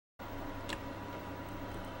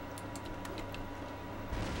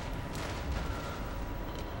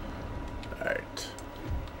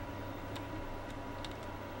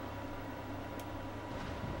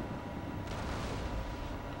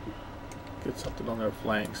Get something on their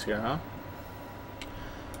flanks here, huh?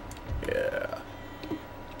 Yeah.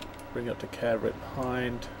 Bring up the cab right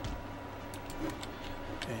behind.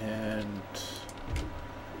 And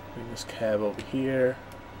bring this cab over here.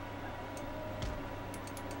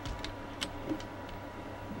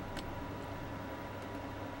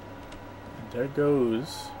 And there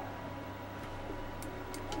goes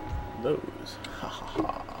those. Ha ha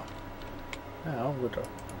ha. Now I'm going to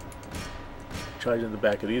charge in the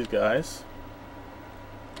back of these guys.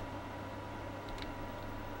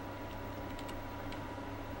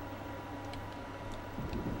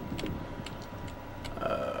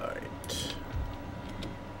 Alright.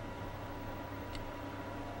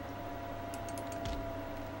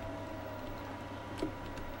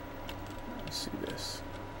 Let's see this.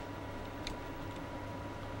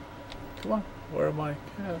 Come on, where am I?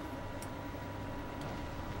 Yeah.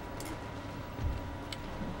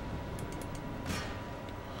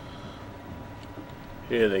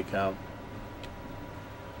 Here they come.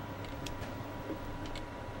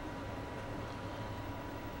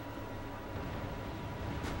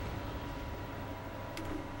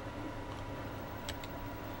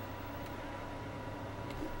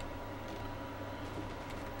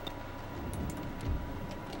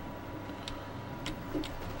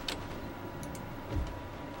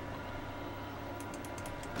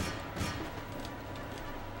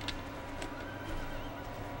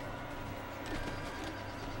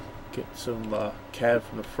 Get some cab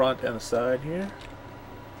from the front and the side here.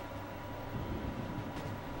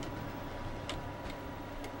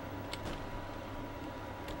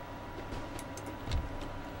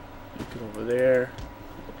 You get over there.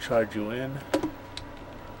 We'll charge you in.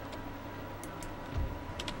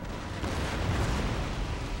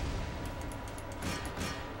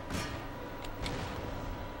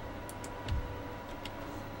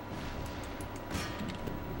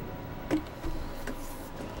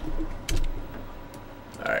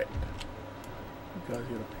 Alright. You guys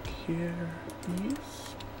gotta pick here.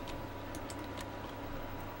 These.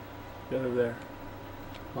 Get over there.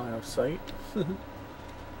 Line of sight.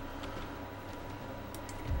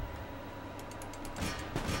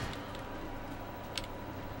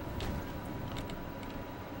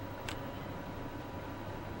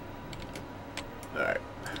 Alright.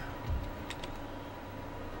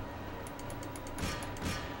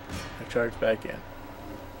 I charge back in.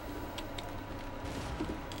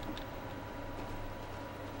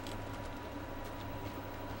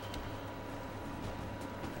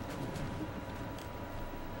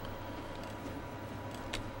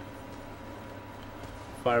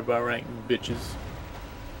 Firebar ranking bitches.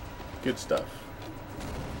 Good stuff.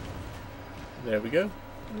 There we go.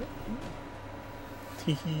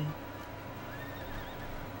 Teehee.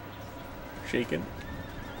 Shaken.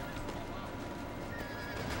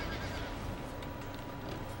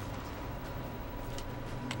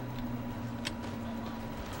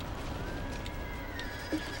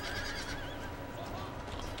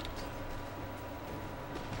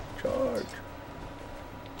 Charge.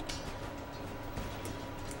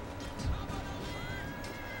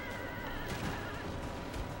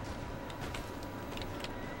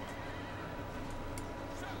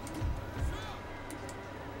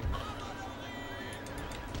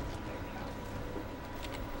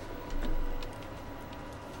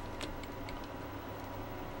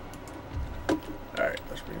 Alright,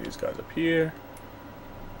 let's bring these guys up here.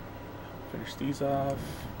 Finish these off.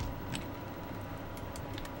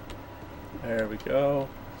 There we go.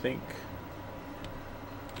 I think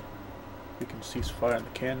we can cease fire on the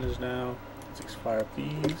cannons now. Cease fire up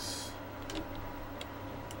these.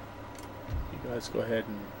 You guys go ahead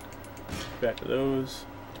and get back to those.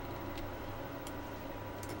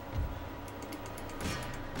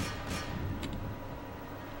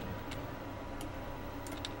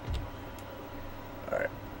 Alright,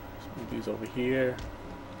 let's move these over here.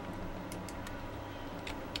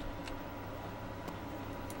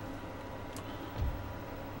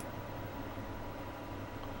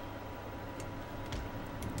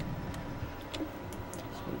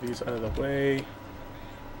 Let's move these out of the way.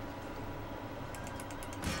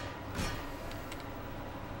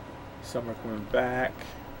 Some are coming back.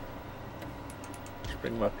 Just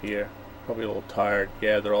bring them up here. Probably a little tired.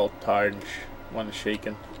 Yeah, they're all tired and one is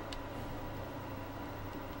shaking.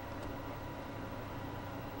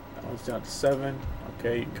 That one's down to 7.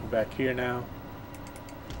 Okay, you can come back here now.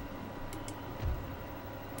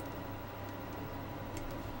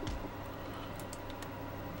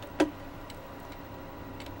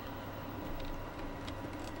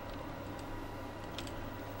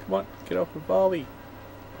 Come on, get off the volley.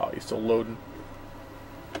 Oh, you're still loading.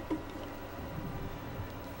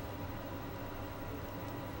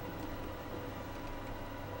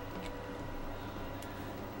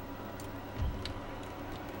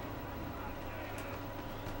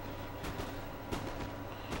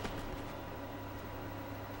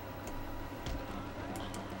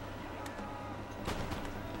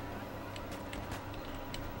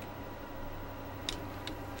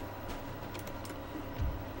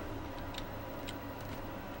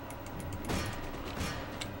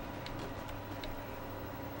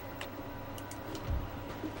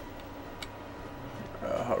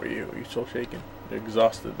 are you? Are you still shaking? You're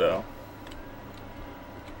exhausted though.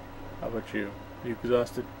 How about you? Are you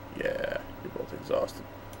exhausted? Yeah, you're both exhausted.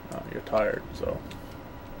 No, you're tired, so.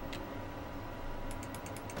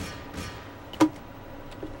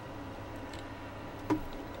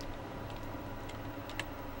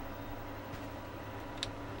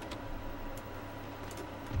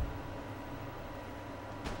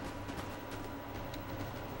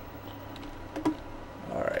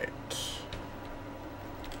 Alright.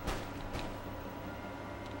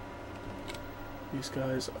 These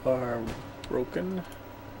guys are broken.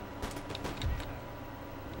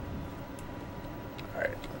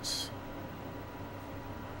 Alright, let's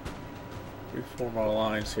reform our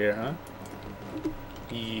lines here, huh?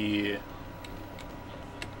 Yeah.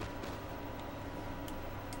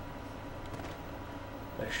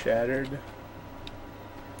 They're shattered.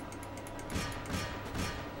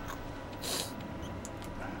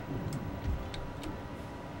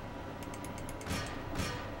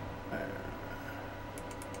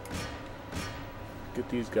 Get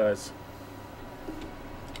these guys.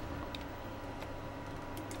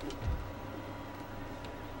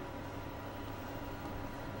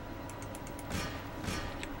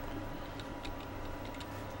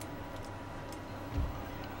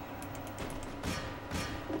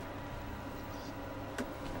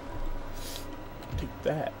 Take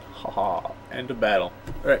that. Haha. End of battle.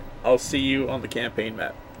 Alright, I'll see you on the campaign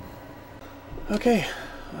map. Okay,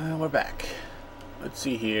 we're back. Let's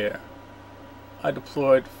see here. I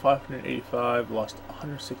deployed 585, lost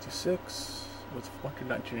 166, with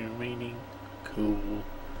 419 remaining. Cool.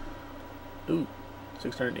 Ooh,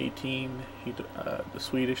 618. The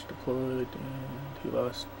Swedish deployed, and he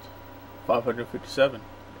lost 557.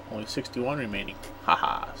 Only 61 remaining.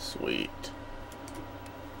 Haha, sweet.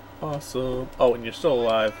 Awesome. Oh, and you're still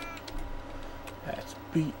alive. That's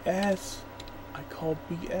BS. I call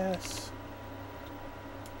BS.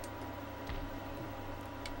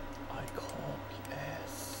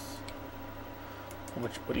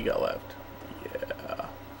 What do you got left? Yeah.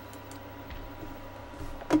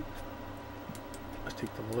 Let's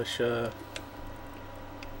take the militia.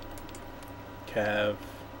 Cav.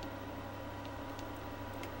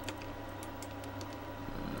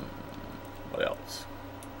 What else?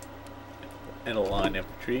 And a line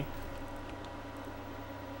infantry.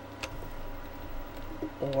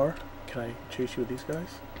 Or can I chase you with these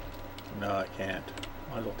guys? No, I can't.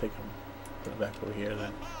 Might as well take them. Put them back over here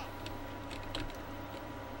then.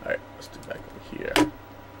 Alright, let's do back over here.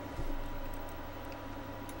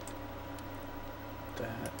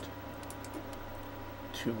 That.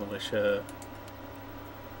 2 militia.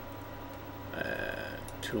 And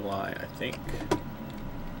 2 line, I think.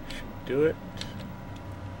 Should do it.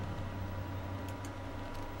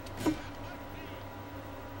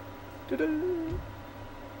 Ta-da!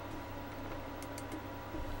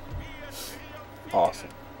 Awesome.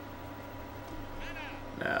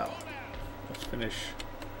 Now, let's finish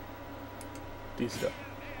these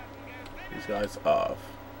guys off.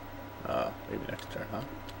 Maybe next turn, huh?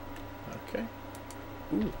 Okay.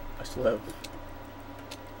 Ooh, I still have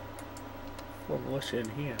 4 militia in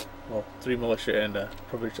here. Well, 3 militia and a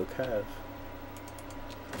provincial cav.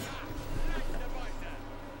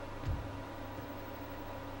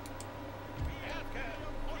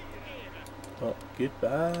 Well,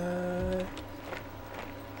 goodbye.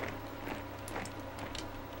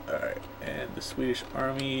 Alright, and the Swedish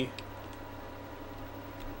army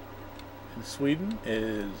in Sweden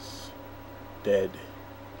is dead.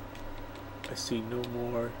 I see no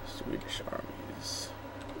more Swedish armies.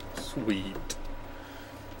 Sweet.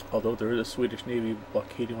 Although there is a Swedish Navy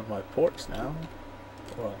blockading one of my ports now.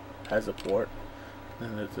 Well, has a port. And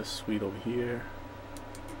then there's this Swede over here.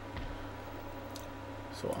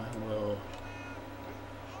 So I will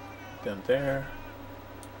put them there.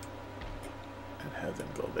 And have them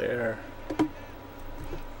go there. Begin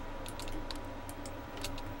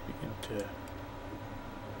to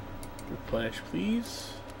replenish,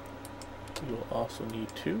 please. You will also need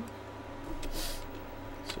 2.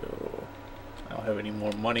 So I don't have any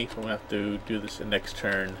more money, so I'm gonna have to do this the next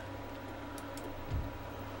turn.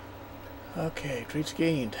 Okay, traits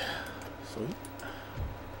gained. Sweet.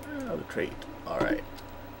 Another trait. Alright.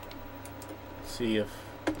 Let's see if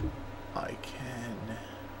I can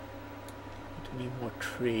get any more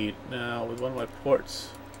trade. Now, with one of my ports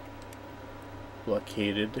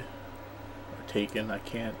blockaded or taken, I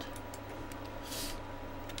can't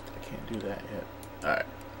do that yet. Alright.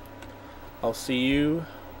 I'll see you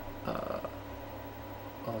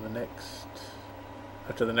on the next,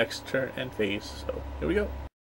 after the next turn and phase. So, here we go.